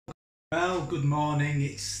Well, good morning.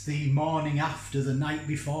 It's the morning after the night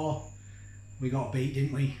before. We got beat,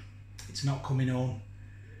 didn't we? It's not coming home.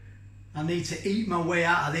 I need to eat my way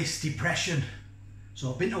out of this depression.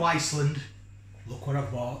 So I've been to Iceland. Look what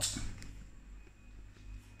I've bought.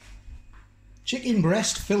 Chicken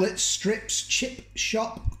breast fillet strips chip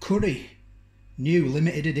shop curry. New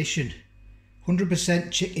limited edition.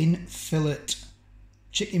 100% chicken fillet.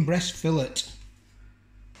 Chicken breast fillet.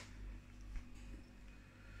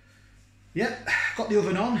 Yep, got the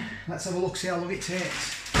oven on. Let's have a look, see how long it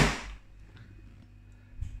takes.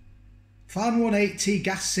 Fan 180,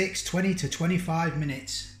 gas 6, 20 to 25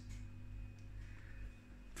 minutes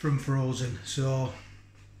from frozen. So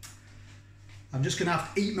I'm just going to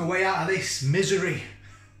have to eat my way out of this misery.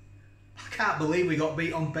 I can't believe we got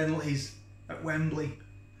beat on penalties at Wembley.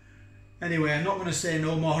 Anyway, I'm not going to say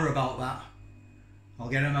no more about that. I'll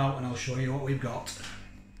get them out and I'll show you what we've got.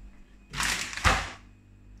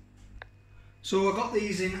 So I got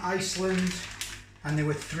these in Iceland and they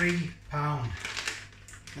were £3.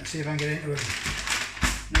 Let's see if I can get into them.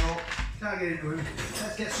 No, can't get into them.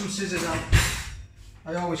 Let's get some scissors out.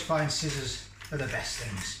 I always find scissors are the best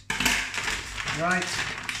things. Right,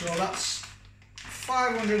 so that's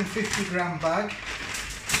 550 gram bag.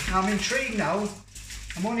 Now I'm intrigued now.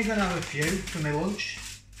 I'm only going to have a few for my lunch.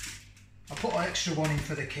 I'll put an extra one in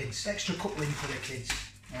for the kids. Extra couple in for the kids.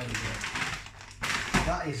 There we go.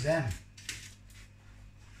 That is them.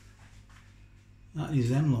 That is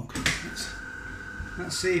them, look.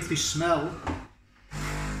 Let's see if they smell.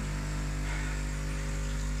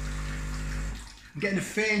 I'm getting a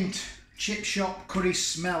faint chip shop curry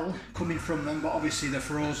smell coming from them, but obviously they're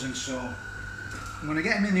frozen, so I'm going to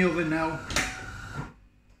get them in the oven now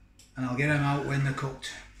and I'll get them out when they're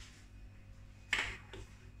cooked.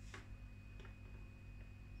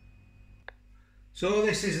 So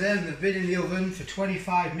this is them. They've been in the oven for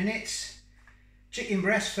 25 minutes. Chicken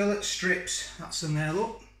breast fillet strips, that's them there,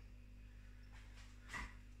 look.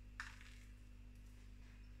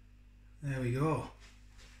 There we go.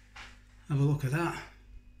 Have a look at that.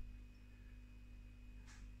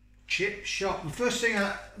 Chip shop. The first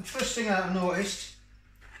thing I've noticed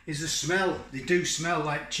is the smell. They do smell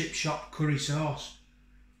like chip shop curry sauce.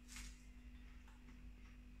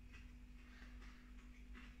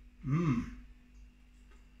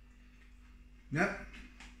 Yep.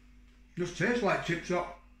 Just tastes like chip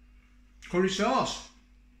shop curry sauce.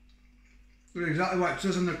 That's exactly what it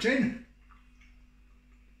says on the tin.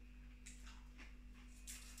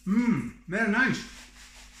 Very nice.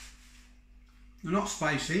 They're not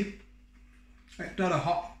spicy. It's not a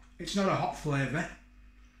hot flavour.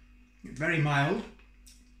 It's very mild,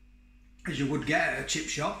 as you would get at a chip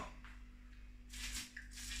shop.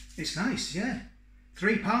 It's nice, yeah.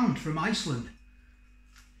 £3 from Iceland.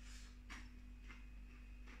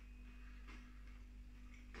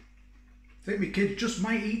 I think my kids just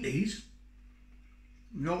might eat these.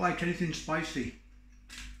 I don't like anything spicy.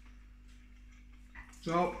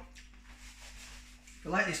 So, if you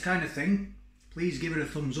like this kind of thing, please give it a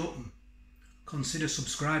thumbs up and consider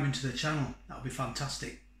subscribing to the channel. That would be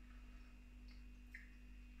fantastic.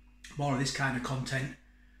 More of this kind of content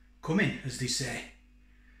coming, as they say.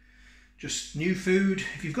 Just new food.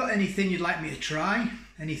 If you've got anything you'd like me to try,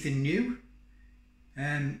 anything new,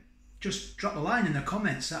 just drop a line in the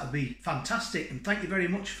comments. That would be fantastic. And thank you very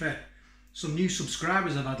much for some new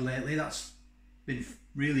subscribers I've had lately. That's been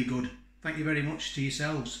really good. Thank you very much to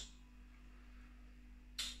yourselves.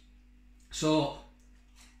 So,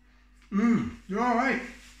 you're all right.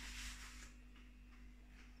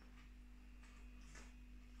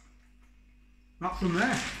 Not from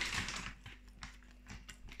there.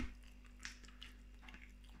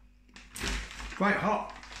 Quite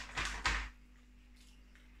hot.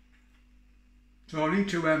 So I need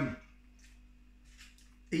to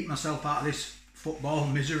eat myself out of this football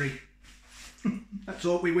misery. Let's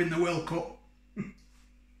hope we win the World Cup.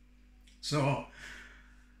 So,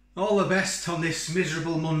 all the best on this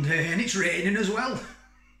miserable Monday, and it's raining as well.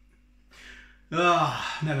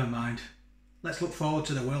 Never mind. Let's look forward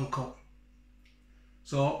to the World Cup.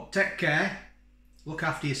 So, take care, look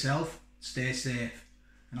after yourself, stay safe,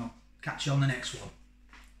 and I'll catch you on the next one.